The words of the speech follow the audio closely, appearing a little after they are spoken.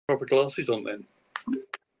proper glasses on then.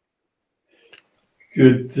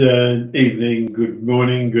 Good evening, good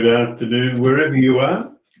morning, good afternoon, wherever you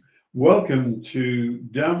are. Welcome to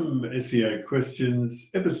Dumb SEO Questions,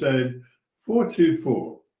 episode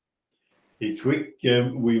 424. Each week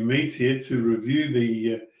we meet here to review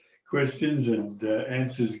the questions and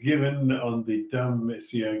answers given on the Dumb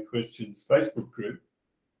SEO Questions Facebook group.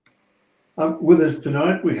 With us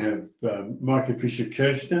tonight we have Micah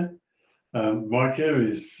Fisher-Kirchner. Micah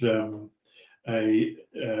is a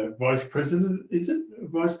vice president, is it?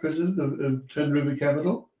 Vice president of Turn River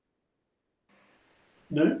Capital?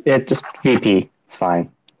 No? Yeah, just VP. It's fine.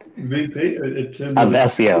 VP at Turn Of River.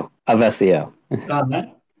 SEO. Of SEO.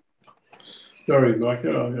 Sorry,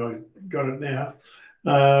 Micah, I got it now.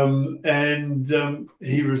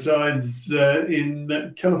 He resides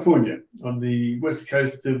in California on the west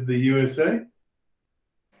coast of the USA.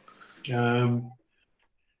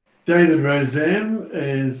 David Rozan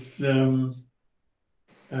is a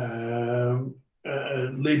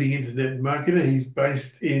leading internet marketer. He's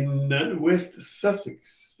based in West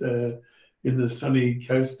Sussex, in the sunny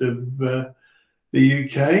coast of the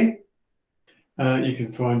UK. You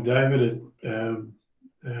can find David at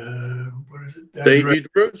what is it?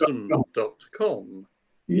 DavidRosen.com.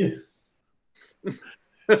 Yes.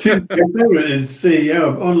 Tim Pepper is CEO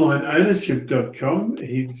of OnlineOwnership.com.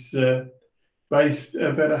 He's based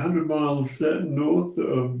about 100 miles north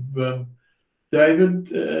of David.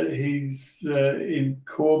 He's in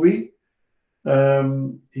Corby.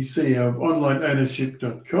 He's CEO of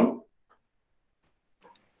OnlineOwnership.com.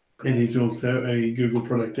 And he's also a Google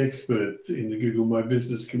product expert in the Google My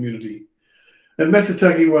Business community. And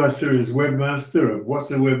Masataki Wasa is webmaster of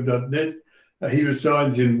wasaweb.net. He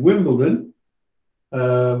resides in Wimbledon,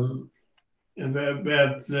 about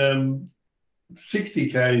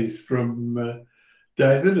 60 k's from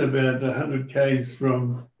David, about 100 k's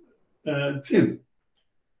from Tim.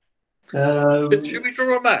 Should we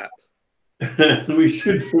draw a map? We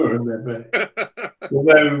should draw a map.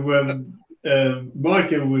 Although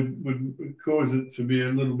Micah would cause it to be a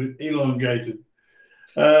little bit elongated.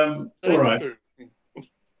 All right.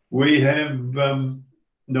 We have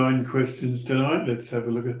 9 questions tonight. Let's have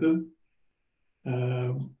a look at them.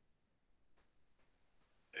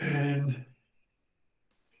 And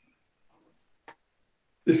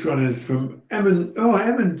this one is from Ammon. Oh,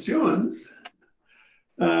 Ammon Johns.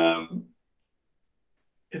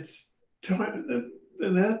 It's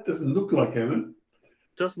that doesn't look like Ammon.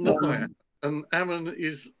 Doesn't look like Ammon. And Ammon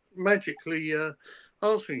is magically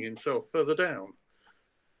answering himself further down.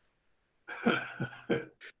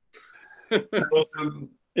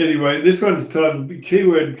 Anyway, this one's titled "The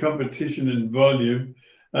Keyword Competition and Volume,"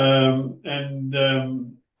 and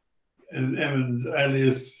Ammon's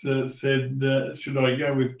alias said, "Should I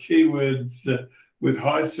go with keywords with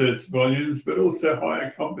high search volumes, but also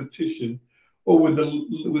higher competition, or with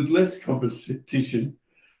less competition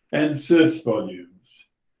and search volumes?"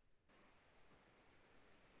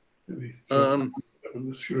 Let me on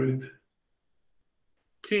the screen.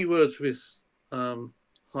 Keywords with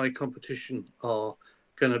high competition are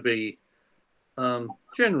going to be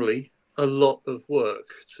generally a lot of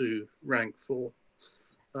work to rank for,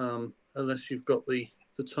 unless you've got the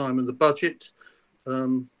time and the budget.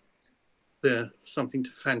 They're something to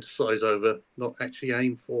fantasize over, not actually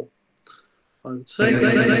aim for, I would say.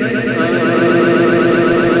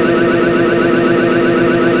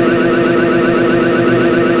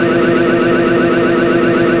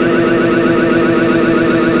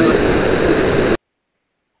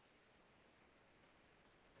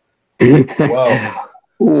 Wow.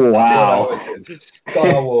 Wow.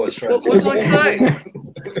 Star Wars. What was I saying?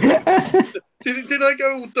 Did I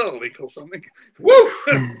go all Dalek or something? Woo!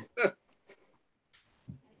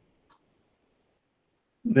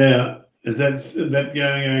 Now, is that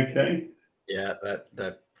going okay? Yeah,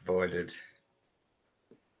 that voided.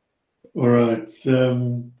 All right.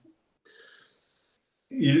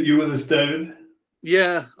 You with us, David?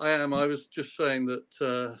 Yeah, I am. I was just saying that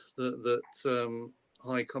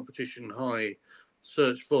high competition, high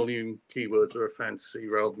search volume keywords are a fantasy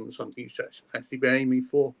rather than something you should actually be aiming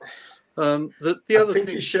for. The other I think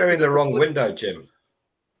thing, you're sharing the wrong window, Jim.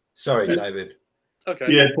 Sorry, David.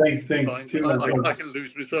 Okay. Yeah, thanks. I can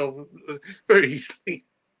lose myself very easily.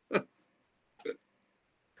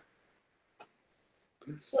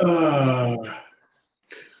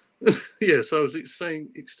 Yes, I was saying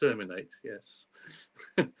exterminate. Yes,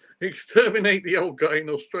 exterminate the old guy in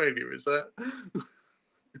Australia. Is that?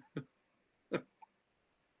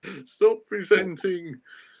 Stop presenting.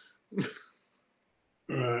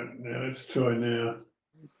 Right, now let's try now.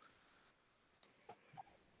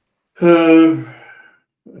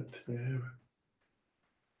 But,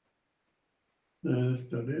 no,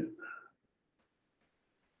 that's not it.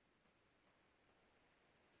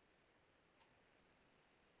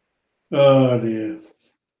 Oh dear.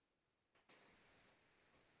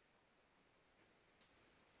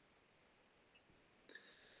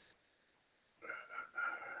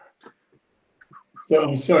 So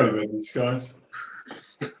I'm sorry about this, guys.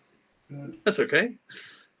 That's okay.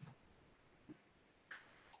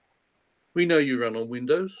 We know you run on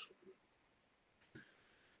Windows.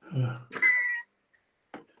 Now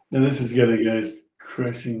this is going to go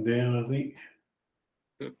crashing down, I think.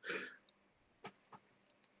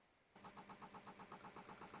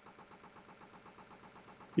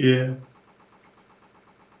 Yeah.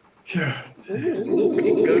 God. Look,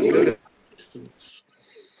 go.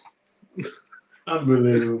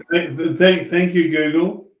 Unbelievable. Thank you,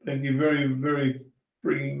 Google. Thank you very, very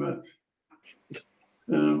freaking much.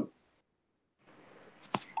 Okay.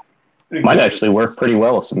 Might actually work pretty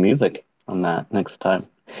well with some music on that next time.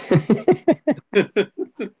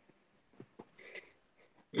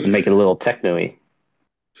 Make it a little techno-y.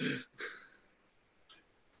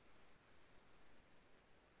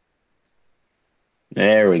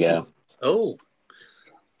 There we go. Oh,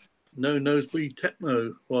 no nosebleed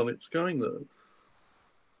techno while it's going though.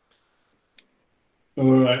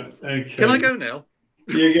 All right. Okay. Can I go now?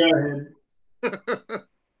 Yeah, go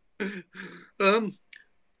ahead.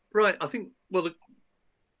 Right. I think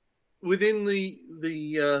within the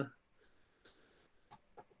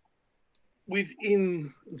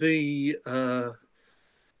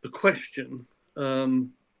question,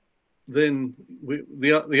 then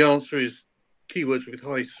the answer is keywords with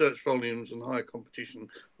high search volumes and high competition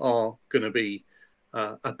are going to be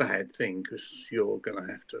a bad thing because you're going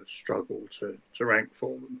to have to struggle to rank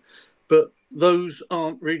for them. But those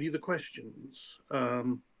aren't really the questions.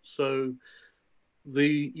 So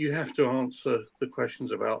you have to answer the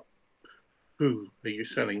questions about who are you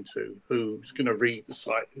selling to, who's going to read the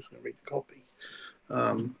site, who's going to read the copy.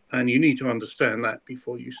 And you need to understand that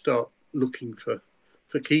before you start looking for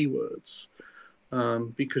keywords,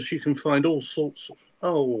 because you can find all sorts of,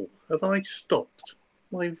 oh, have I stopped?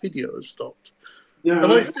 My video has stopped. Yeah,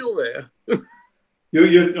 Am I still there?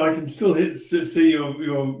 I can still see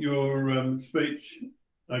your speech.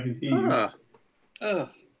 I can hear you.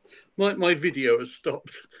 My video has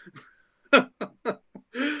stopped.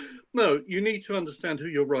 No, you need to understand who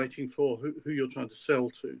you're writing for, who you're trying to sell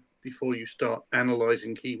to before you start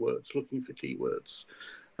analyzing keywords, looking for keywords.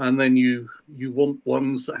 And then you want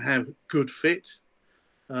ones that have good fit,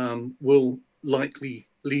 will likely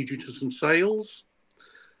lead you to some sales.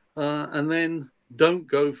 And then don't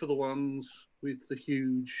go for the ones with the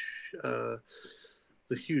huge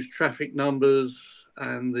traffic numbers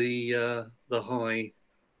and the high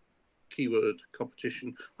keyword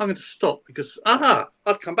competition. I'm going to stop because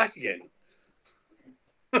I've come back again.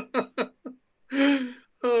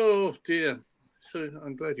 Oh dear. So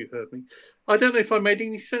I'm glad you heard me. I don't know if I made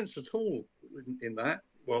any sense at all in that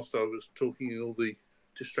whilst I was talking all the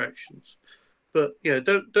distractions. But yeah,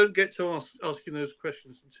 don't get to asking those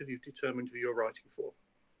questions until you've determined who you're writing for.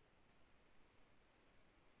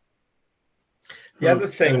 The other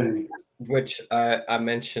thing which I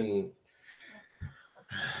mentioned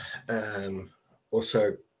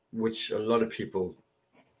also, which a lot of people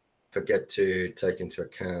forget to take into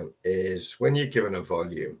account, is when you're given a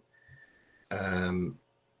volume,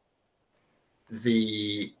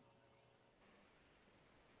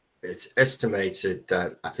 it's estimated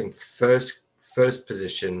that I think first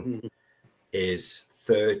position is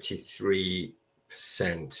 33%,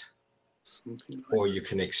 or you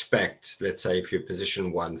can expect, let's say, if you're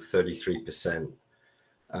position 1, 33%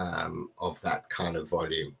 of that kind of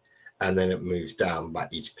volume, and then it moves down by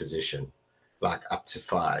each position, like up to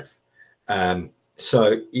 5.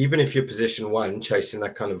 So even if you're position 1 chasing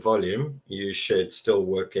that kind of volume, you should still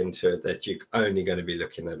work into it that you're only going to be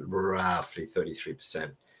looking at roughly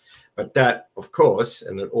 33%. But that, of course,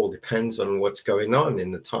 and it all depends on what's going on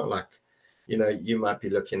in the time. Like, you might be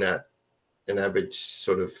looking at an average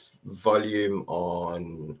sort of volume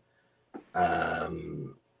on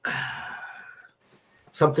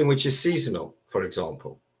something which is seasonal, for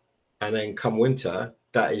example. And then come winter,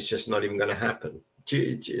 that is just not even going to happen.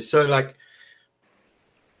 So like,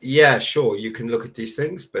 yeah, sure, you can look at these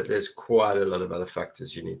things, but there's quite a lot of other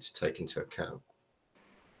factors you need to take into account.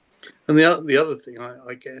 And the other thing,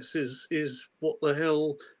 I guess, is what the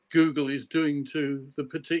hell Google is doing to the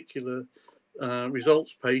particular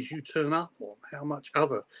results page you turn up on. How much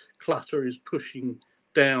other clutter is pushing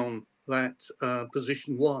down that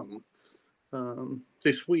position 1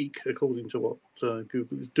 this week, according to what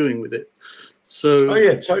Google is doing with it. So, Oh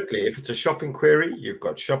yeah, totally. If it's a shopping query, you've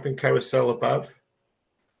got shopping carousel above.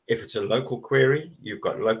 If it's a local query, you've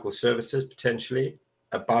got local services potentially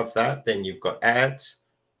above that. Then you've got ads.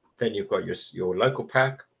 Then you've got your local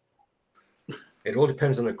pack. It all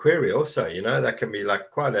depends on the query also, you know, that can be like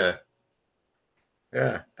quite a,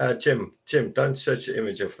 yeah. Jim, don't search the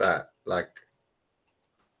image of that. Like,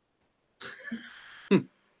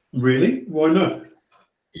 Really? Why not?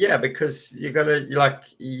 yeah, because you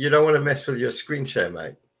don't want to mess with your screen share,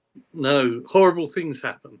 mate. no, horrible things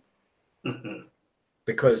happen.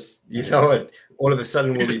 Because you know what, all of a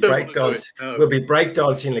sudden we'll be You don't wanna do breakdancing. it, no. We'll be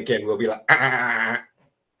breakdancing again. We'll be like, ah.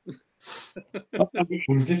 I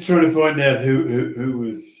was just trying to find out who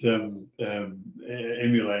was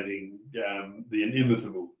emulating the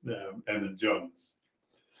inimitable Alan Johns.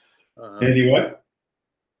 Anyway,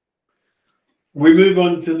 we move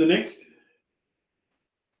on to the next.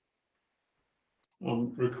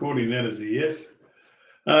 I'm recording that as a yes.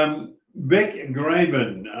 Beck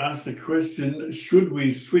Graben asked the question, should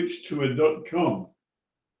we switch to a .com?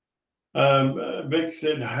 Beck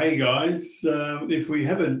said, hey guys, if we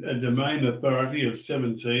have a domain authority of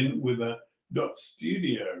 17 with a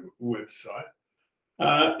 .studio website,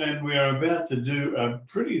 and we are about to do a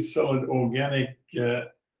pretty solid organic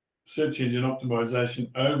search engine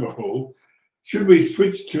optimization overhaul, should we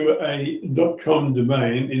switch to a .com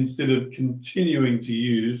domain instead of continuing to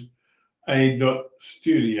use a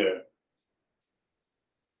 .studio?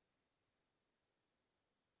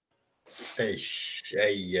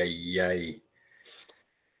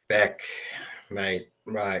 Beck, mate,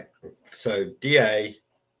 right. So DA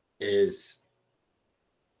is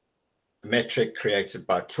a metric created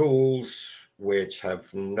by tools which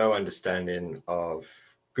have no understanding of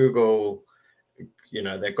Google. You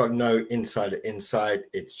know, they've got no insight.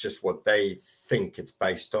 It's just what they think it's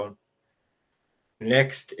based on.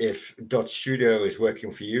 Next, if .studio is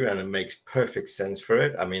working for you and it makes perfect sense for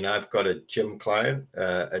it. I mean, I've got a gym client,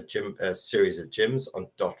 a series of gyms on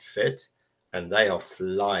 .fit, and they are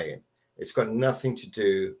flying. It's got nothing to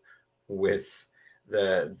do with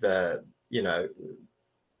the you know,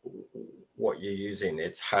 what you're using.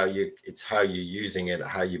 It's how you're using it,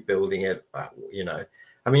 how you're building it. You know,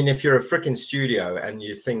 I mean, if you're a freaking studio and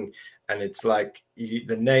you think, and it's like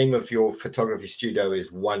the name of your photography studio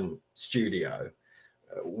is One Studio.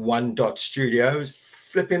 One .studio is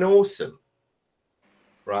flipping awesome,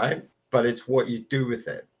 right? But it's what you do with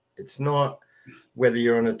it. It's not whether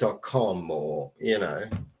you're on a .com or, you know.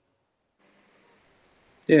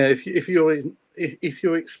 Yeah, if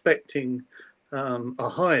you're expecting a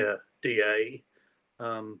higher DA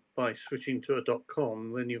by switching to a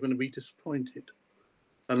 .com, then you're going to be disappointed.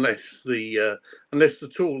 Unless the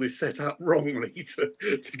tool is set up wrongly to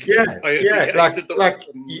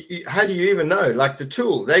how do you even know? Like the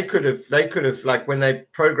tool, they could have like when they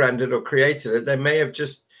programmed it or created it, they may have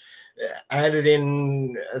just added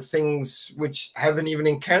in things which haven't even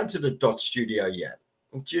encountered a .studio yet.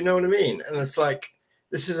 Do you know what I mean? And it's like,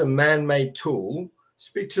 this is a man-made tool.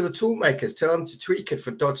 Speak to the tool makers, tell them to tweak it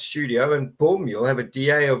for .studio, and boom, you'll have a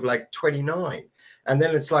DA of like 29, and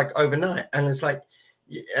then it's like overnight, and it's like.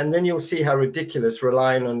 And then you'll see how ridiculous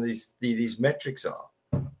relying on these metrics are.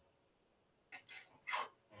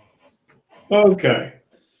 Okay.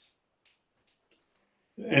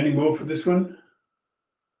 Any more for this one?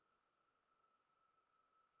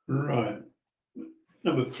 Right.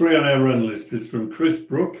 Number 3 on our run list is from Chris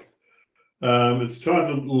Brook. It's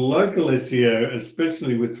titled Local SEO,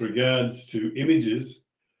 especially with regards to images.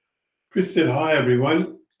 Chris said, hi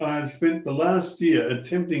everyone. I have spent the last year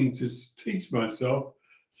attempting to teach myself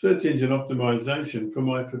search engine optimization for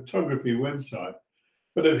my photography website,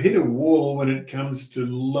 but I've hit a wall when it comes to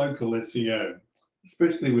local SEO,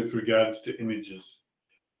 especially with regards to images.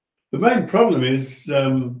 The main problem is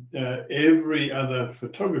every other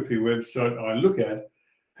photography website I look at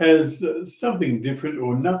has something different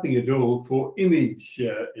or nothing at all for image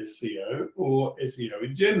SEO or SEO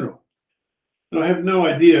in general. And I have no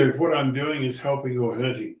idea if what I'm doing is helping or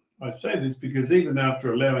hurting. I say this because even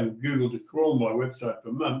after allowing Google to crawl my website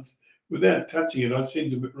for months, without touching it, I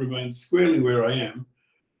seem to remain squarely where I am,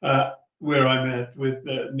 where I'm at with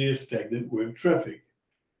near stagnant web traffic.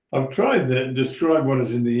 I've tried that, describe what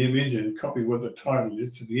is in the image and copy what the title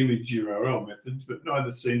is to the image URL methods, but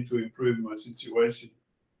neither seem to improve my situation.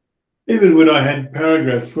 Even when I had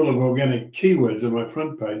paragraphs full of organic keywords on my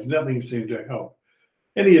front page, nothing seemed to help.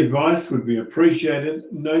 Any advice would be appreciated.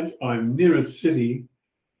 Note I'm near a city,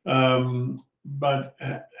 but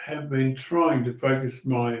have been trying to focus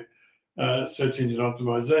my search engine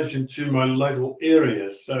optimization to my local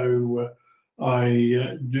area, so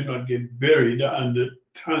I do not get buried under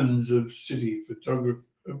tons of city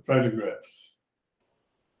photographs.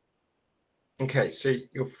 Okay, so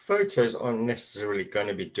your photos aren't necessarily going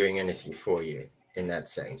to be doing anything for you in that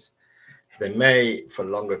sense. They may for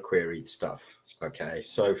longer queried stuff. Okay,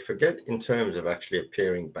 so forget in terms of actually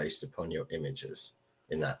appearing based upon your images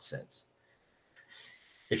in that sense.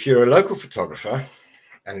 If you're a local photographer,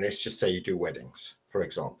 and let's just say you do weddings, for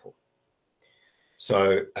example,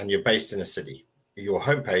 so, and you're based in a city, your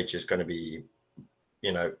homepage is going to be,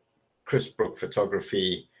 you know, Chris Brook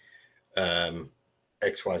Photography,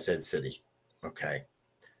 XYZ city. Okay.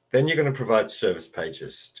 Then you're going to provide service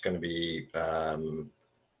pages. It's going to be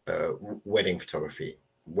wedding photography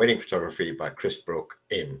by Chris Brook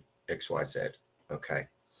in XYZ. Okay.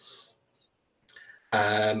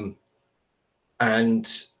 And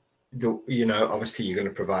you know, obviously you're going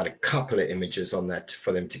to provide a couple of images on that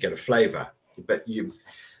for them to get a flavor, but you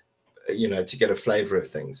know, to get a flavor of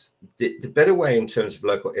things. The better way in terms of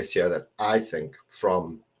local SEO that I think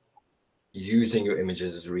from using your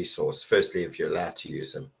images as a resource, firstly, if you're allowed to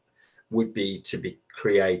use them, would be to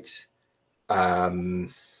create a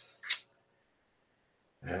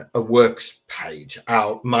works page,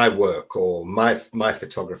 my work or my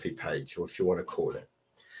photography page, or if you want to call it,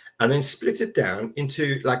 and then split it down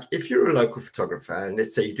into, like, if you're a local photographer and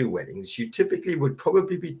let's say you do weddings, you typically would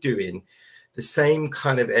probably be doing the same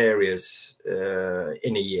kind of areas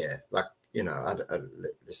in a year. Like, you know,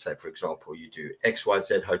 let's say, for example, you do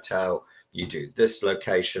XYZ hotel, you do this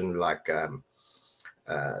location, like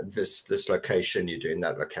this location, you're doing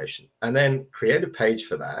that location, and then create a page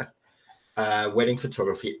for that, wedding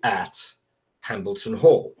photography at Hambleton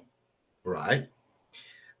Hall, right?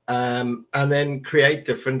 And then create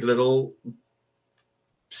different little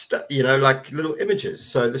you know, like little images.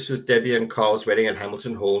 So this was Debbie and Carl's wedding at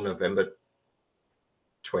Hamilton Hall, November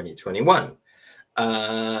 2021.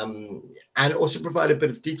 And also provide a bit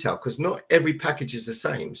of detail, because not every package is the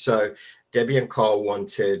same. So Debbie and Carl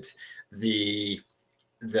wanted the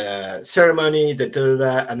ceremony,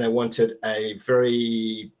 and they wanted a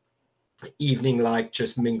very evening-like,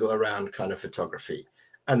 just mingle around kind of photography.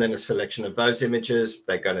 And then a selection of those images.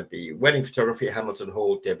 They're going to be wedding photography at Hamilton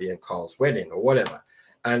Hall, Debbie and Carl's wedding, or whatever.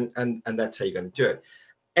 And that's how you're going to do it.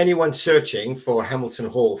 Anyone searching for Hamilton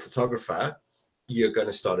Hall photographer, you're going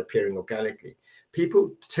to start appearing organically.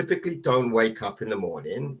 People typically don't wake up in the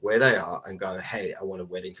morning where they are and go, hey, I want a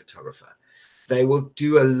wedding photographer. They will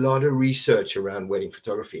do a lot of research around wedding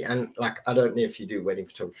photography. And like, I don't know if you do wedding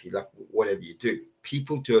photography, like whatever you do,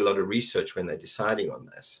 people do a lot of research when they're deciding on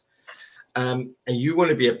this. And you want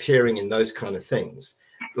to be appearing in those kind of things.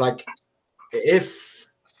 Like if,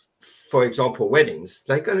 for example, weddings,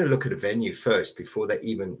 they're going to look at a venue first before they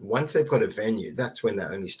even, once they've got a venue, that's when they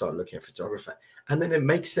only start looking at photographer. And then it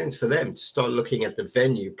makes sense for them to start looking at the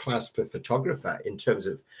venue plus per photographer in terms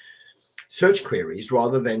of search queries,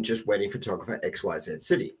 rather than just wedding photographer XYZ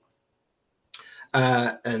city.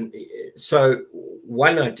 And so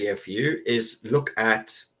one idea for you is look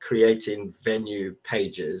at creating venue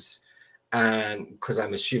pages, and because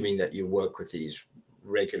I'm assuming that you work with these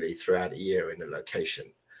regularly throughout a year in a location.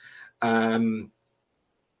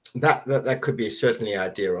 That could be certainly an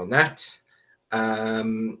idea on that.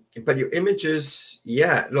 But your images,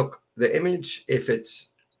 yeah, look, the image, if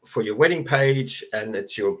it's for your wedding page and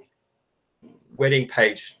it's your wedding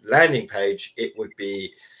page landing page, it would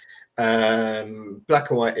be black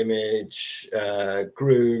and white image,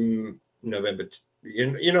 groom, November,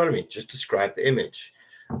 you know what I mean? Just describe the image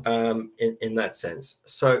in that sense.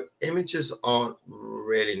 So images aren't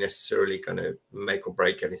really necessarily going to make or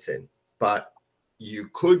break anything, but you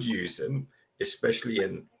could use them, especially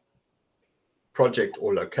in project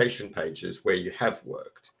or location pages where you have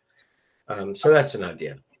worked. So that's an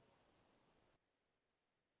idea.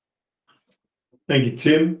 Thank you,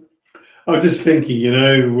 Tim. I was just thinking, you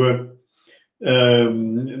know,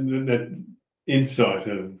 that insight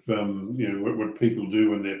of, you know, what people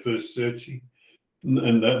do when they're first searching,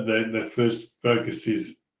 and that their first focus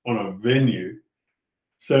is on a venue.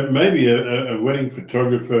 So maybe a wedding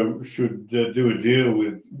photographer should do a deal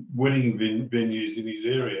with wedding venues in his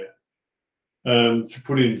area to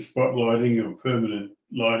put in spotlighting or permanent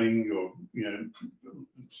lighting, or, you know,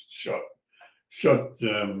 shot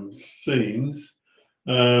scenes,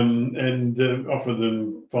 and offer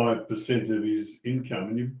them 5% of his income.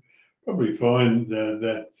 And you probably find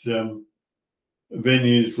that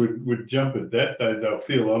venues would jump at that. They'll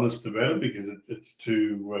feel honest about it, because it's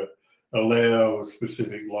to allow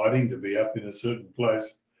specific lighting to be up in a certain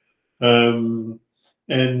place, and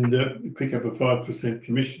pick up a 5%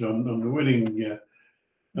 commission on the wedding.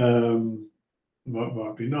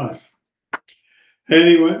 Might be nice.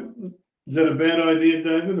 Anyway, Is that a bad idea,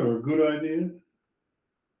 David, or a good idea?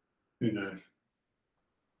 Who knows?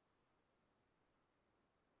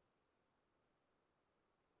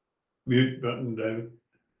 Mute button, David.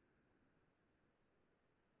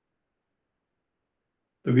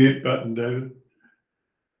 The mute button, David.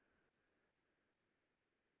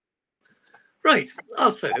 Right,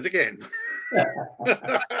 I'll say it again.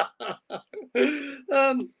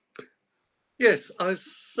 Yes, I was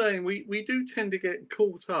saying we do tend to get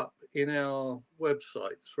caught up in our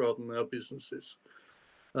websites rather than our businesses.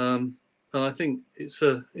 And I think it's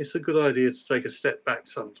a good idea to take a step back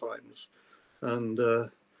sometimes and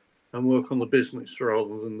work on the business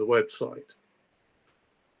rather than the website.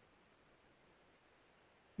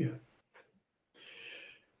 Yeah.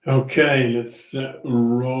 Okay, let's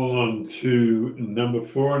roll on to number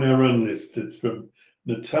 4 on our run list. It's from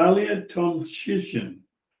Natalia Tomchishin.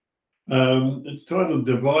 It's titled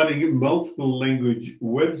Dividing Multiple Language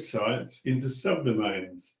Websites into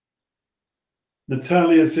Subdomains.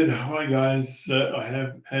 Natalia said, "Hi guys,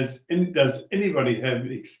 does anybody have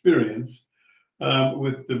experience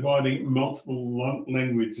with dividing multiple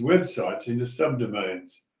language websites into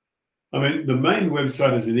subdomains? I mean, the main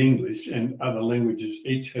website is in English and other languages,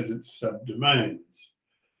 each has its subdomains.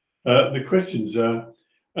 The questions are,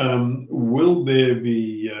 will there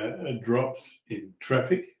be drops in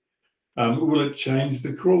traffic? Will it change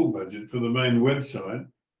the crawl budget for the main website?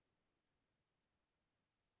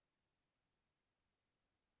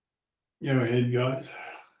 Go ahead, guys."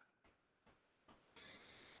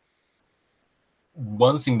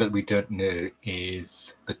 One thing that we don't know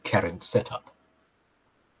is the current setup.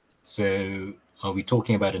 So are we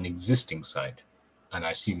talking about an existing site? And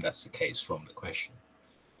I assume that's the case from the question.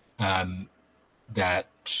 That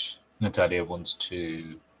Natalia wants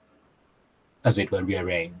to, as it were,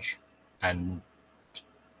 rearrange and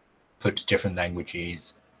put different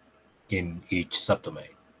languages in each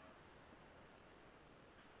subdomain.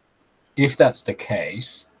 If that's the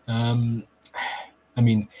case, I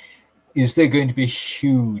mean, is there going to be a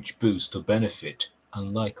huge boost or benefit?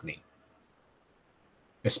 Unlikely,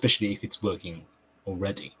 especially if it's working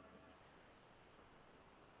already.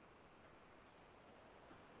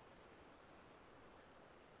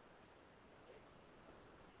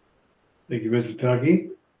 Thank you, Mr. Taki.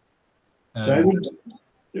 David,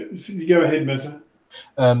 go ahead, Mr.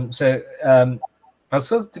 As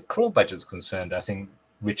far as the crawl budget is concerned, I think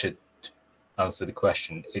Richard answered the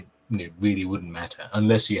question. It really wouldn't matter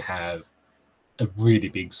unless you have a really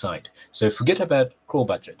big site. So forget about crawl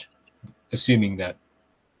budget, assuming that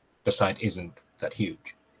the site isn't that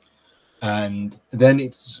huge. And then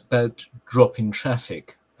it's about drop in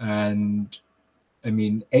traffic. And I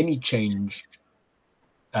mean, any change,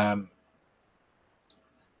 any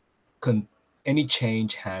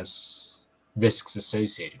change has risks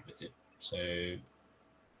associated with it. So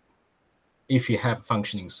if you have a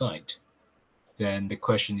functioning site, then the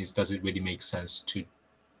question is, does it really make sense to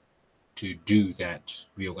do that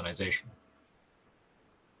reorganization?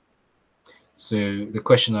 So the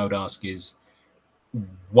question I would ask is,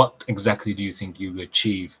 what exactly do you think you will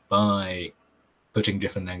achieve by putting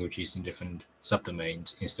different languages in different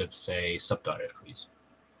subdomains instead of, say, subdirectories?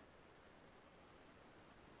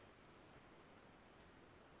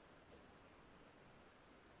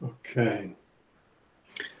 Okay.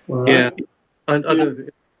 Yeah, I don't think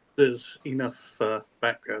there's enough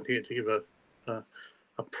background here to give a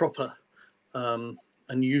proper and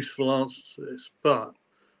useful answer to this, but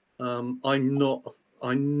I'm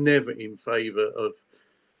never in favour of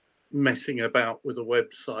messing about with a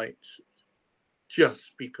website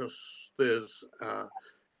just because there's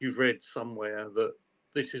you've read somewhere that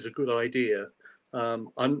this is a good idea. I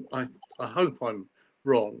hope I'm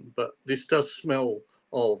wrong, but this does smell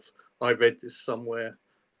of, I read this somewhere.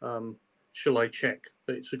 Shall I check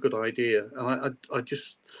that it's a good idea? And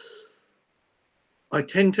I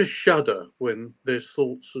tend to shudder when there's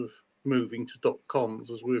thoughts of moving to .coms,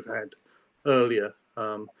 as we've had earlier,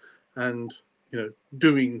 and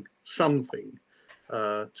doing something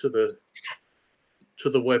to the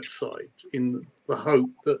website in the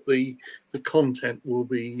hope that the content will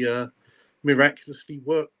be miraculously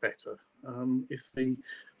work better. If the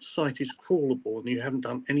site is crawlable and you haven't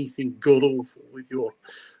done anything god awful with your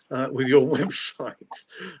website,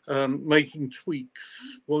 making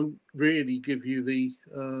tweaks won't really give you the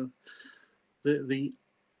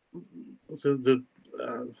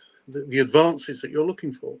advances that you're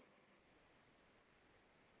looking for.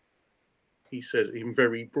 He says in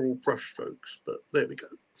very broad brushstrokes, but there we go.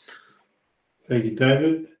 Thank you,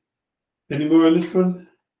 David. Any more on this one?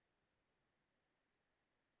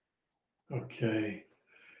 Okay.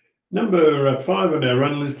 Number 5 on our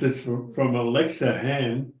run list is from Alexa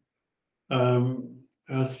Han.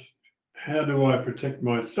 Asked, how do I protect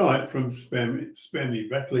my site from spammy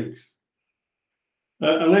backlinks?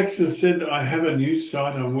 Alexa said, I have a new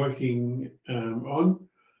site I'm working on.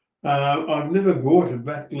 I've never bought a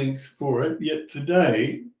backlinks for it, yet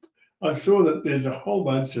today I saw that there's a whole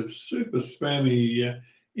bunch of super spammy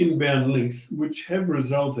inbound links which have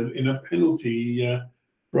resulted in a penalty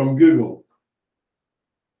from Google.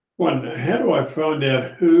 1, how do I find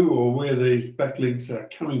out who or where these backlinks are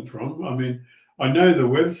coming from? I mean, I know the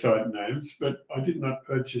website names, but I did not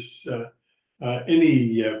purchase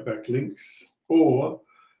any backlinks or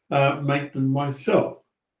make them myself.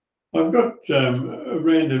 I've got a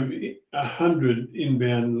random 100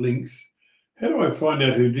 inbound links. How do I find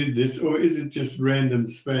out who did this, or is it just random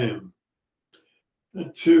spam?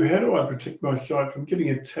 2, how do I protect my site from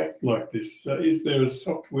getting attacked like this? Is there a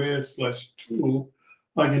software/tool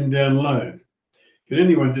I can download? Can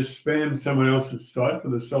anyone just spam someone else's site for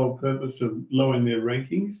the sole purpose of lowering their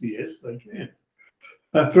rankings? Yes, they can.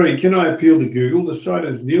 3, can I appeal to Google? The site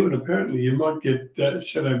is new and apparently you might get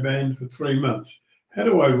shadow banned for 3 months. How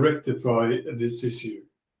do I rectify this issue?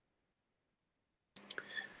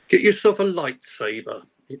 Get yourself a lightsaber.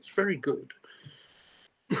 It's very good.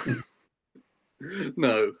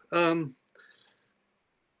 No.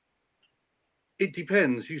 It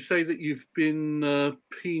depends. You say that you've been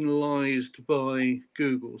penalised by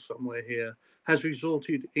Google somewhere here, has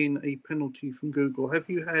resulted in a penalty from Google. Have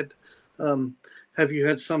you had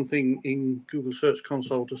something in Google Search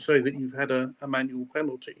Console to say that you've had a manual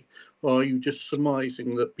penalty, or are you just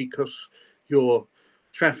surmising that because your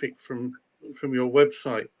traffic from your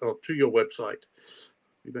website or to your website,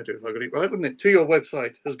 be better if I got it right, wouldn't it? To your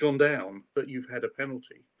website has gone down, that you've had a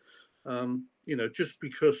penalty. You know, just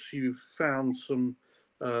because you've found some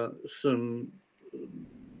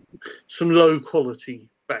low quality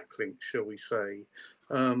backlinks, shall we say,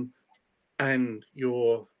 and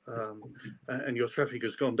your traffic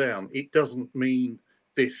has gone down, it doesn't mean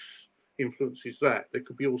this influences that. There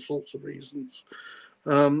could be all sorts of reasons.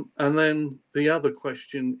 And then the other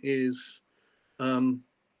question is, how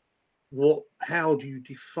do you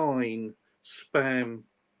define spam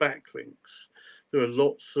backlinks? There are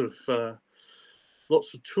lots of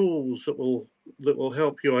tools that will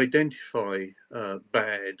help you identify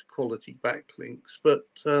bad quality backlinks, but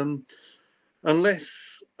unless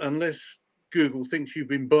Google thinks you've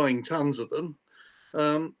been buying tons of them,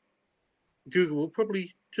 Google will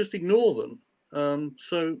probably just ignore them.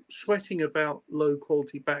 So sweating about low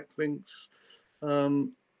quality backlinks,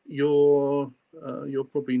 you're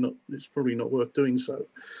probably not. It's probably not worth doing so.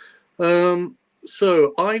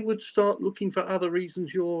 So I would start looking for other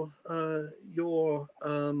reasons your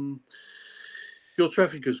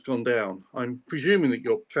traffic has gone down. I'm presuming that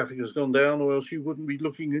your traffic has gone down, or else you wouldn't be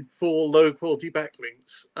looking for low quality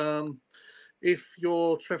backlinks. If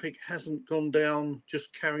your traffic hasn't gone down,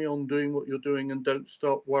 just carry on doing what you're doing and don't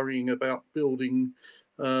start worrying about building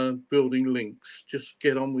links. Just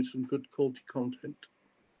get on with some good quality content.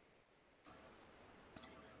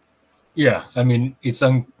 Yeah, I mean, it's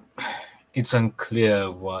unclear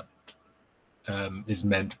what is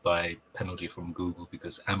meant by penalty from Google,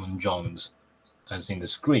 because Ammon Johns, as in the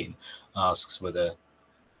screen, asks whether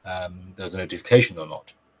there's a notification or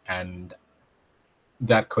not, and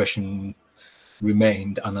that question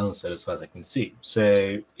remained unanswered as far as I can see.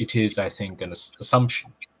 So it is, I think, an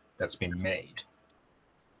assumption that's been made,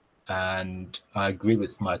 and I agree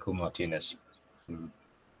with Michael Martinez, who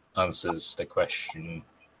answers the question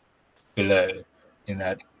below, in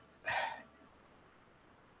that,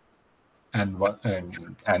 and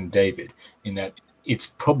David, in that it's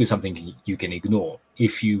probably something you can ignore.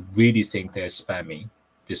 If you really think they're spammy,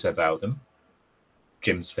 disavow them.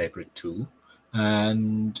 Jim's favorite tool,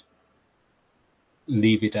 and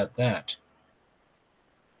leave it at that.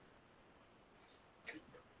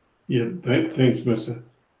 Yeah, thanks, Mister.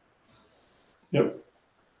 Yep.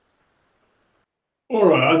 All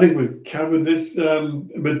right, I think we've covered this,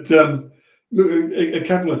 but look, a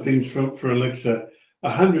couple of things for Alexa.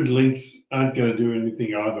 100 links aren't going to do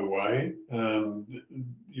anything either way.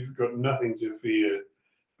 You've got nothing to fear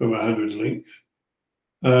from 100 links.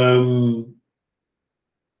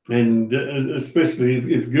 And especially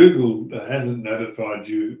if Google hasn't notified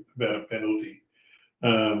you about a penalty,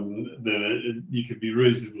 then you can be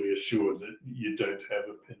reasonably assured that you don't have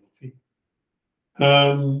a penalty.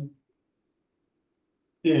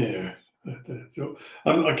 Yeah, that's all.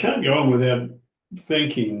 I can't go on without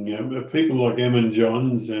thanking people like Ammon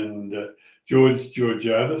Johns and George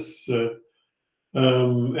Georgiadis.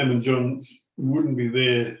 Ammon Johns wouldn't be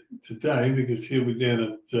there today because he'll be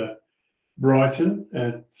down at Brighton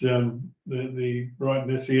at the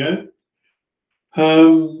Brighton SEO.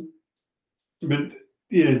 But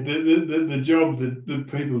yeah, the job that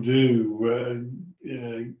people do,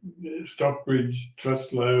 Stockbridge,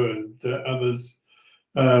 Trustlow, and others,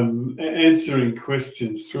 answering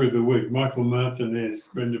questions through the week. Michael Martinez,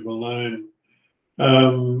 Brenda Malone,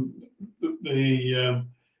 the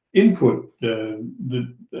input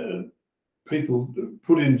that people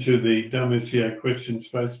put into the Dumb SEO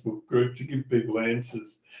Questions Facebook group to give people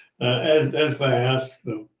answers as they ask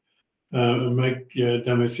them, and make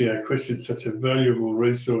Dumb SEO Questions such a valuable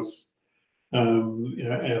resource.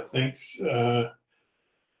 Our thanks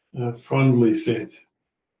fondly sent.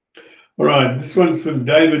 All right, this one's from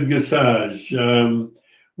David Gassage.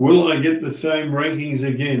 Will I get the same rankings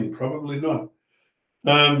again? Probably not.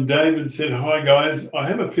 David said, hi guys, I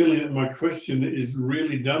have a feeling that my question is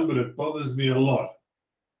really dumb, but it bothers me a lot.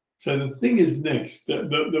 So the thing is next,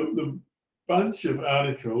 the bunch of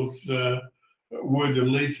articles were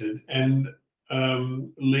deleted and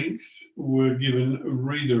links were given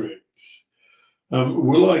redirects.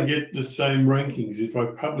 Will I get the same rankings if I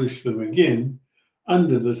publish them again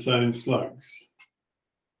under the same slugs?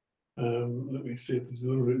 Let me see if there's a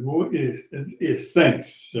little bit more. Yes,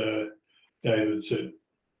 thanks, David said.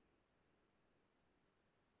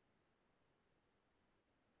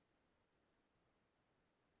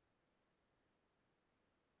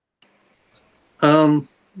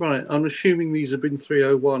 Right, I'm assuming these have been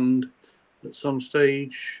 301 at some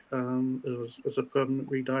stage as a permanent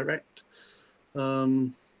redirect.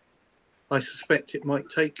 I suspect it might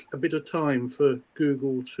take a bit of time for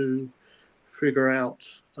Google to figure out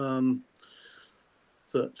that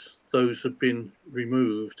those have been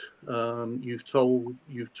removed. You've told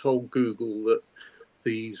Google that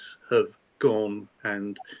these have gone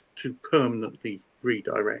and to permanently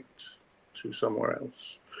redirect to somewhere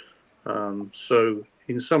else. So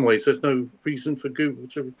in some ways, there's no reason for Google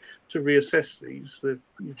to reassess these.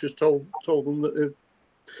 You've just told them that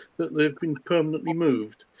they've been permanently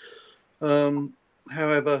moved.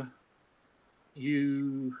 However,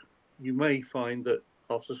 you may find that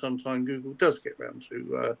after some time, Google does get round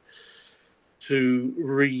to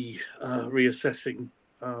reassessing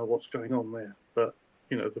what's going on there. But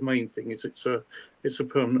the main thing is it's a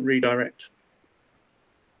permanent redirect.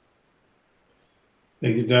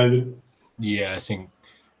 Thank you, David. Yeah, I think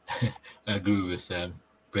I agree with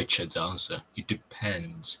Richard's answer. It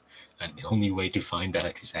depends. And the only way to find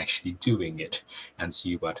out is actually doing it and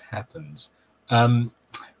see what happens. I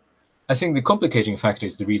think the complicating factor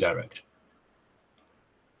is the redirect.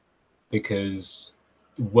 Because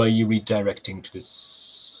were you redirecting to the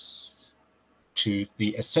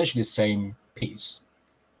essentially the same piece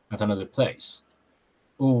at another place?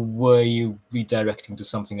 Or were you redirecting to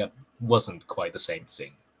something that wasn't quite the same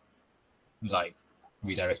thing? Like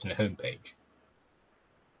redirecting a homepage.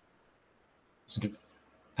 Sort of,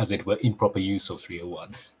 as it were, improper use of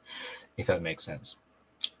 301, if that makes sense.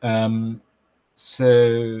 It'd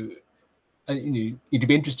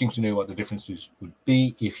be interesting to know what the differences would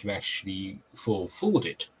be if you actually forward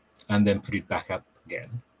it and then put it back up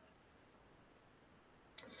again.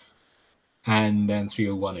 And then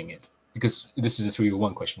 301ing it. Because this is a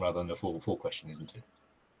 301 question rather than a 404 question, isn't it?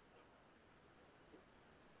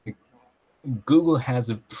 Google has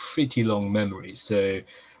a pretty long memory, so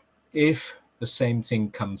if the same thing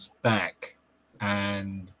comes back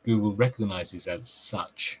and Google recognizes as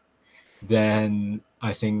such, then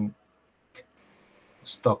I think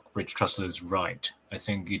Stockbridge Trustler is right. I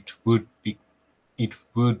think it would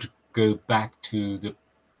go back to the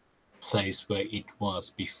place where it was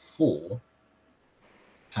before.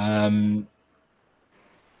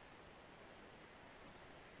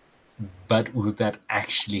 But would that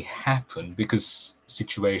actually happen? Because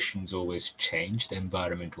situations always change, the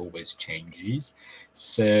environment always changes.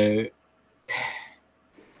 So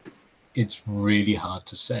it's really hard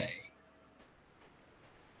to say.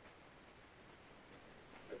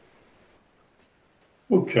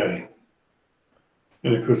 Okay.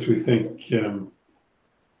 And of course, we think.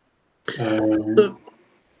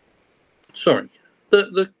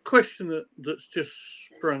 The question that's just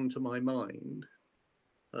sprung to my mind,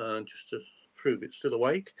 just to prove it's still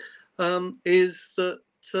awake, is that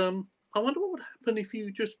I wonder what would happen if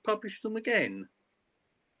you just published them again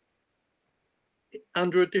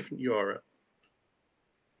under a different URL.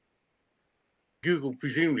 Google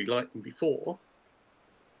presumably liked them before.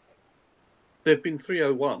 They've been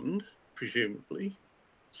 301'd, presumably.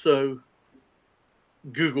 So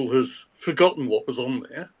Google has forgotten what was on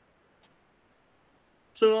there.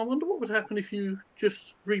 So I wonder what would happen if you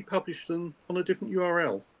just republished them on a different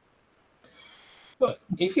URL. Well,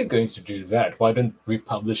 if you're going to do that, why don't we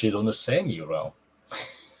publish it on the same URL?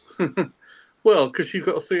 Well, because you've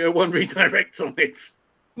got a 301 redirect on it.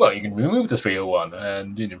 Well, you can remove the 301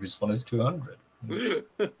 and respond as 200.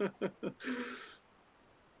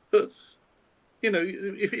 But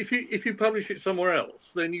if you publish it somewhere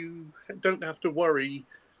else, then you don't have to worry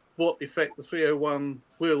what effect the 301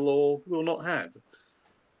 will or will not have.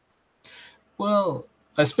 Well,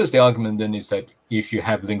 I suppose the argument then is that if you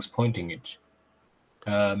have links pointing it,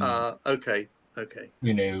 Okay.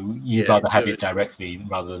 you'd rather have it directly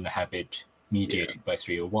rather than have it mediated by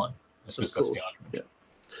 301. I suppose that's the argument. Yeah.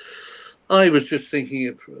 I was just thinking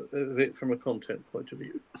of it from a content point of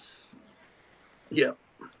view. Yeah.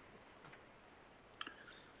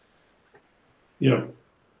 Yeah.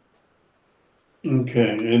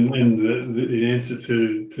 Okay, and the answer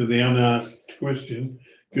to the unasked question,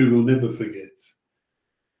 Google never forgets.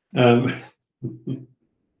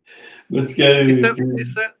 Let's go.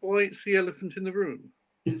 Is that why it's the elephant in the room?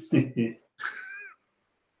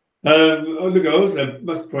 Look, I also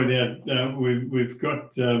must point out we've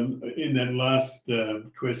got in that last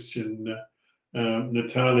question,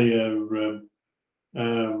 Natalia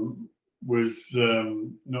was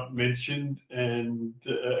not mentioned, and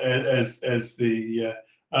as the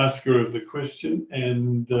asker of the question,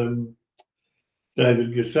 and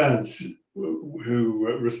David Gassange, who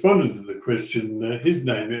responded to the question, his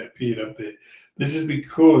name appeared up there. This is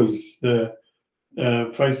because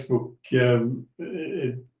Facebook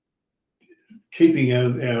keeping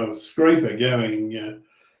our scraper going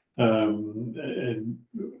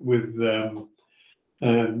with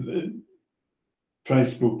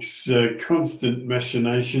Facebook's constant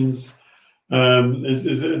machinations.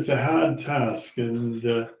 It's a hard task, and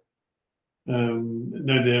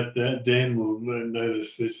no doubt that Dan will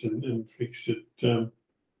notice this and fix it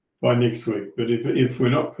by next week. But if we're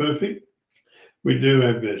not perfect, we do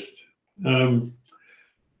our best.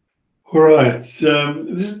 All right, this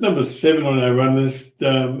is number 7 on our run list.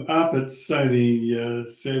 Arpit Sony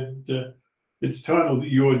said it's titled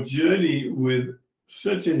 "Your Journey with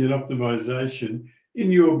Search Engine Optimization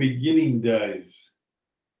in Your Beginning Days."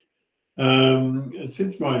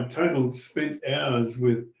 Since my total spent hours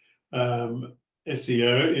with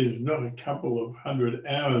SEO is not a couple of 100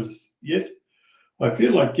 hours yet, I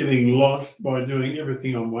feel like getting lost by doing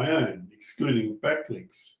everything on my own, excluding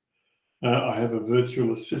backlinks. I have a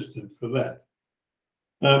virtual assistant for that.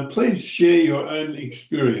 Please share your own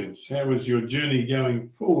experience. How is your journey going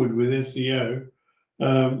forward with SEO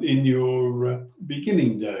in your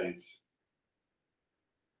beginning days?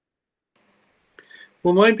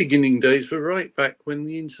 Well, my beginning days were right back when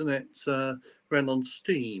the internet ran on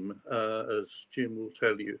Steam, as Jim will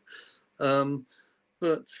tell you.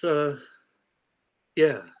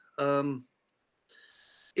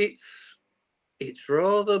 It's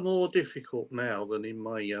rather more difficult now than in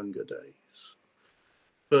my younger days.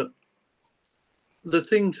 But the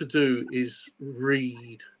thing to do is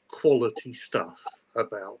read quality stuff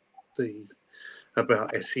about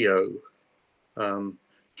SEO.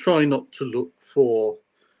 Try not to look for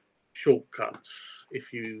shortcuts.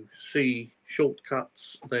 If you see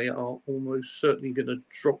shortcuts, they are almost certainly going to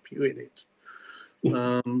drop you in it.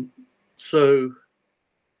 So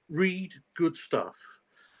read good stuff.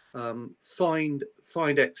 Find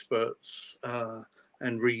experts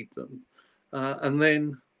and read them, and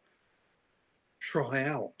then try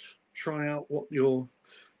out what you've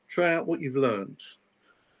learned.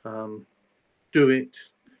 Do it,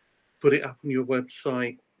 put it up on your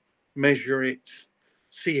website, measure it,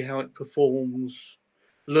 see how it performs,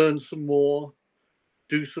 learn some more,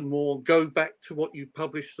 do some more, go back to what you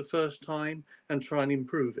published the first time and try and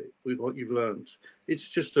improve it with what you've learned. It's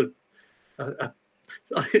just shall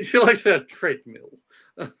I say a treadmill?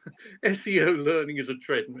 SEO learning is a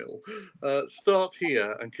treadmill. Start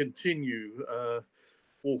here and continue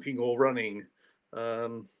walking or running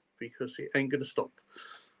because it ain't going to stop.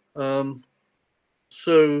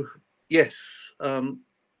 So yes,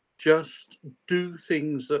 just do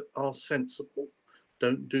things that are sensible.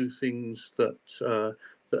 Don't do things that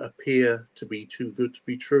appear to be too good to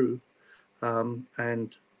be true,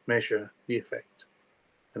 and measure the effect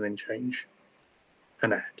and then change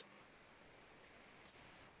and add.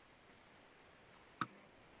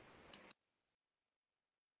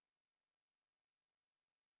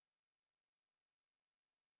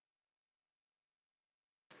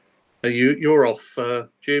 You're off,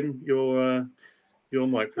 Jim. Your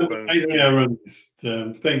microphone.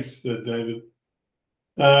 Thanks, David.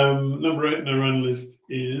 Number 8 on our run list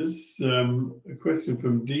is a question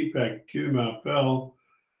from Deepak Kumar Pal.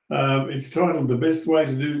 It's titled "The Best Way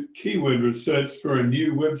to Do Keyword Research for a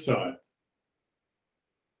New Website."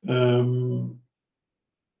 I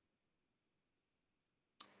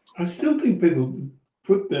still think people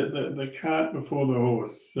put the cart before the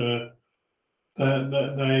horse.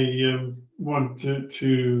 That they want to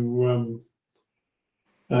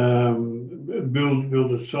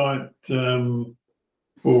build a site for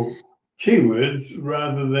keywords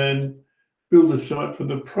rather than build a site for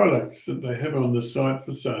the products that they have on the site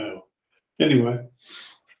for sale. Anyway.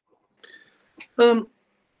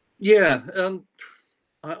 Yeah,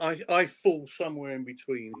 I fall somewhere in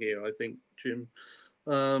between here, I think, Jim.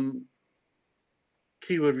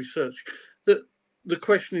 Keyword research. The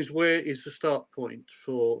question is, where is the start point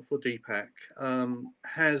for Deepak?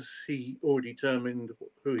 Has he already determined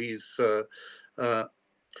who his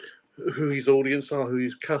audience are, who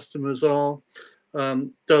his customers are?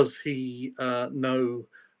 Does he know?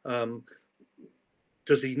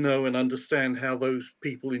 Does he know and understand how those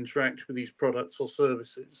people interact with these products or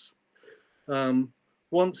services?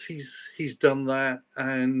 Once he's done that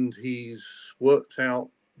and he's worked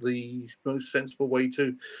out the most sensible way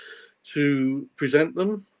to present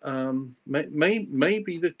them,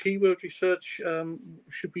 maybe the keyword research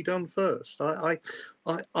should be done first.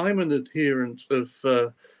 I'm an adherent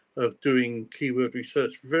of doing keyword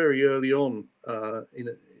research very early on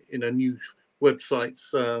in a new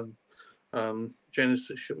website's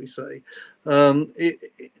genesis, shall we say.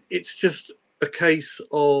 It's just a case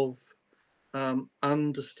of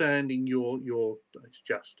understanding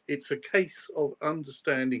it's a case of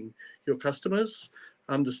understanding your customers,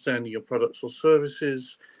 understanding your products or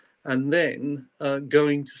services, and then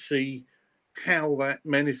going to see how that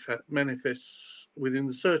manifests within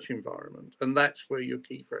the search environment. And that's where your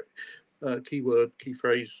key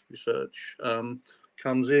phrase research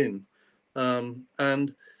comes in.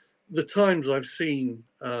 And the times I've seen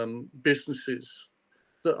businesses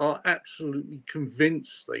that are absolutely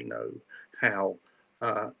convinced they know how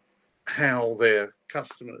their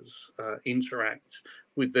customers interact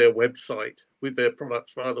with their website, with their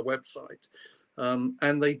products via the website,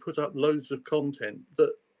 and they put up loads of content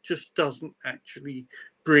that just doesn't actually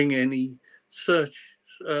bring any search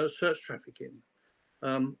traffic in.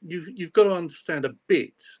 You've got to understand a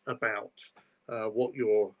bit about what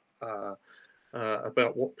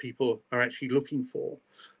about what people are actually looking for.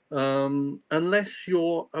 Unless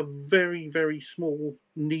you're a very, very small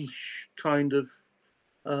niche kind of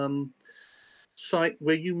site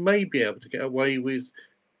where you may be able to get away with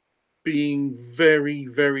being very,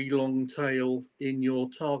 very long tail in your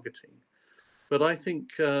targeting. But I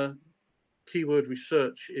think keyword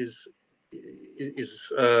research is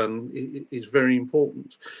very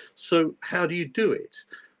important. So how do you do it?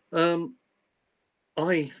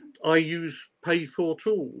 I use pay for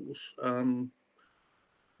tools.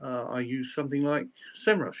 I use something like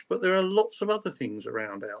SEMrush, but there are lots of other things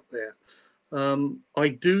around out there. I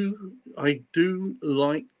do like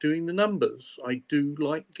doing the numbers. I do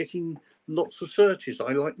like getting lots of searches.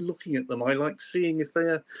 I like looking at them. I like seeing if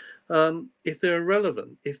they're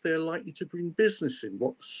relevant, if they're likely to bring business in,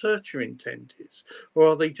 what the searcher intent is, or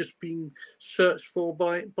are they just being searched for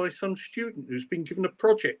by some student who's been given a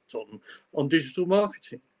project on digital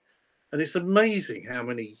marketing. And it's amazing how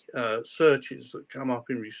many searches that come up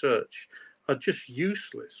in research are just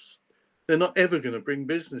useless. They're not ever going to bring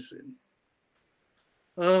business in.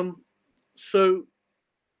 So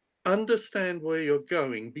understand where you're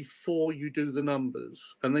going before you do the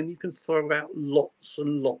numbers, and then you can throw out lots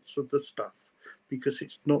and lots of the stuff because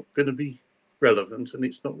it's not going to be relevant and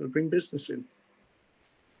it's not going to bring business in.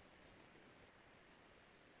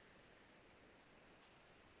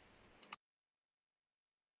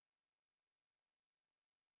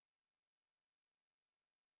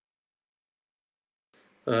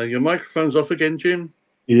 Your microphone's off again, Jim.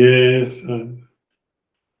 Yes,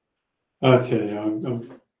 I tell you,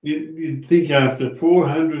 you'd think after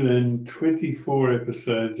 424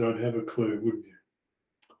 episodes, I'd have a clue, wouldn't you?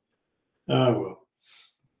 Oh well.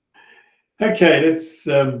 Okay, let's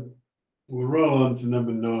we'll roll on to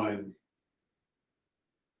number 9.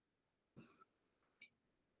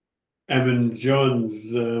 Ammon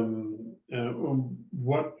Johns.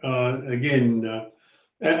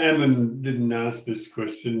 Ammon didn't ask this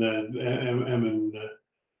question. Ammon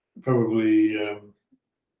probably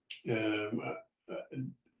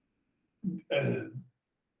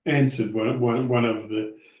answered one of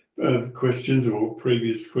the questions or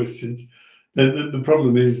previous questions. The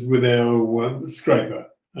problem is with our scraper,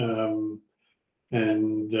 so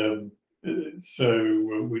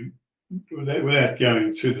without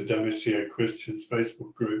going to the Dumb SEO Questions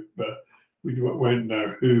Facebook group, we won't know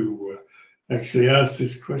who actually asked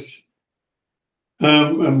this question.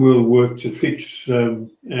 And we'll work to fix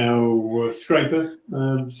our scraper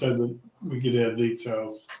so that we get our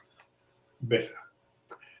details better.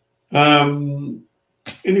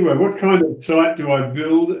 Anyway, what kind of site do I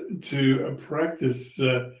build to practice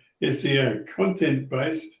SEO?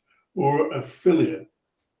 Content-based or affiliate?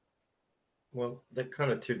 Well, they're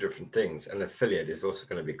kind of two different things. An affiliate is also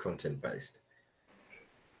going to be content-based.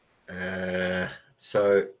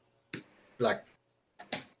 So, like,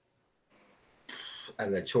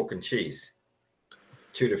 and they're chalk and cheese.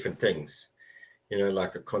 Two different things. You know,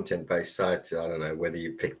 like a content-based site, I don't know, whether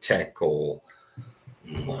you pick tech or,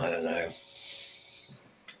 I don't know,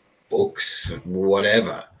 books,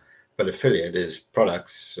 whatever. But affiliate is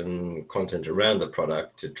products and content around the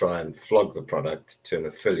product to try and flog the product to an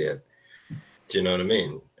affiliate. Do you know what I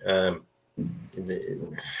mean?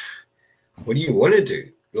 What do you want to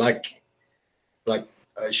do? Like,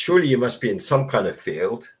 surely you must be in some kind of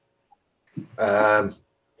field.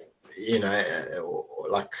 You know,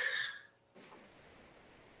 like,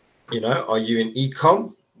 you know, are you in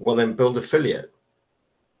e-com? Well, then build affiliate.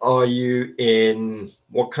 Are you in,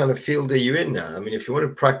 what kind of field are you in now? I mean, if you want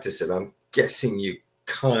to practice it, I'm guessing you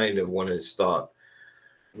kind of want to start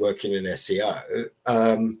working in SEO.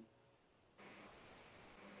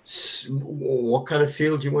 What kind of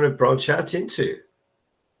field do you want to branch out into?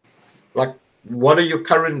 Like, what are your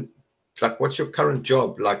current, like, what's your current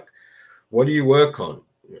job? Like, what do you work on?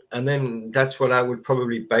 And then that's what I would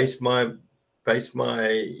probably base my,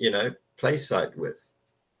 you know, play site with.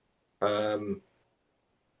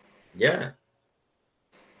 Yeah.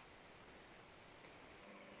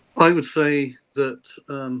 I would say that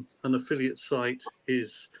an affiliate site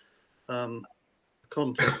is a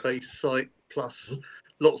content-based site plus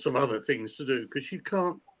lots of other things to do, because you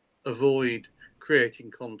can't avoid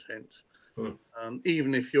creating content,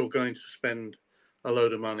 even if you're going to spend a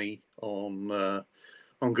load of money on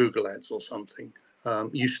Google Ads or something.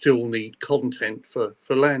 You still need content for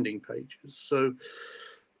landing pages. So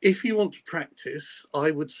if you want to practice,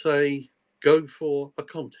 I would say go for a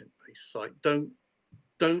content-based site.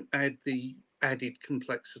 Don't add the added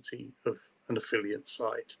complexity of an affiliate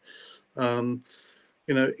site.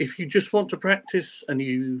 You know, if you just want to practice and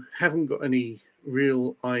you haven't got any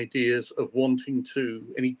real ideas of wanting to,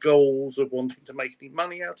 any goals of wanting to make any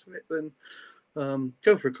money out of it, then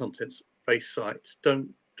go for a content-based site.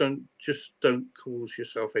 Don't cause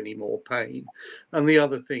yourself any more pain. And the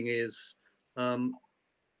other thing is,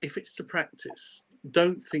 if it's to practice,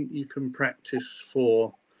 don't think you can practice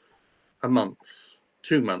for a month,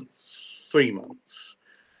 2 months, 3 months.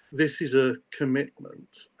 This is a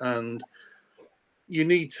commitment, and you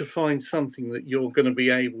need to find something that you're going to be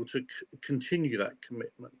able to continue that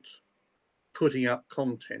commitment, putting up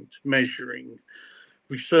content, measuring,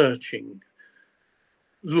 researching,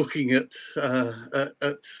 looking at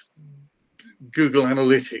Google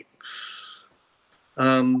Analytics.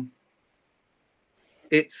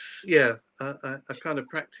 It's, yeah, a kind of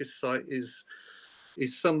practice site is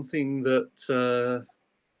something that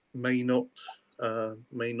may not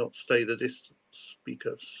stay the distance,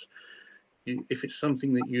 because if it's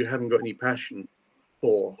something that you haven't got any passion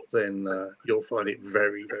for, then you'll find it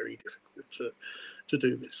very, very difficult to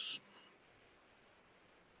do this.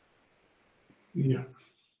 Yeah.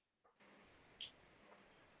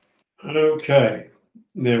 Okay.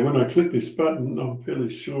 Now, when I click this button, I'm fairly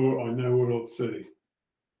sure I know what I'll see.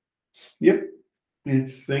 Yep.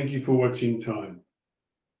 It's thank you for watching time.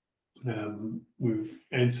 We've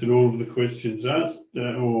answered all of the questions asked,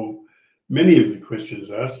 or many of the questions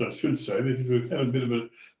asked, I should say, because we've had a bit of a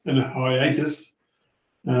hiatus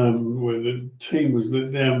where the team was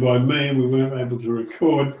let down by me and we weren't able to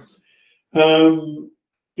record.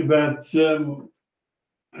 But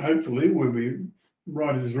hopefully we'll be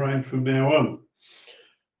right as rain from now on.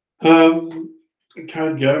 I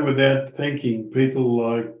can't go without thanking people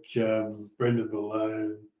like Brendan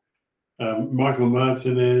Malone, Michael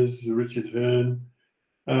Martinez, Richard Hearn,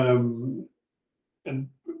 and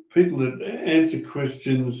people that answer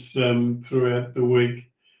questions throughout the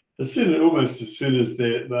week, almost as soon as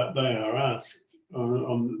they are asked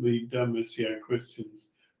on the Dumb SEO Questions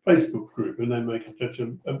Facebook group, and they make it such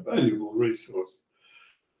a valuable resource.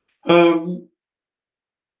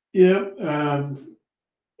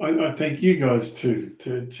 I thank you guys too,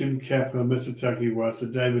 to Tim Kappa, Masataki Wasa,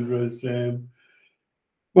 David Rosam,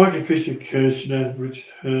 Micah Fisher Kirshner,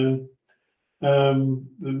 Richard Hearn,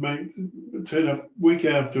 that turn up week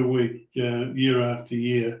after week, year after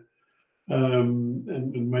year, and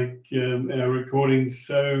make our recordings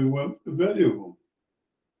so valuable.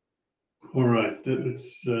 All right,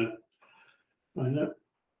 let's. I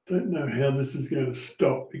don't know how this is going to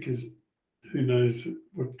stop, because Who knows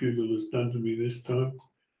what Google has done to me this time.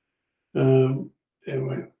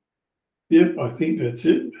 Anyway, yep, I think that's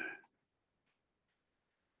it.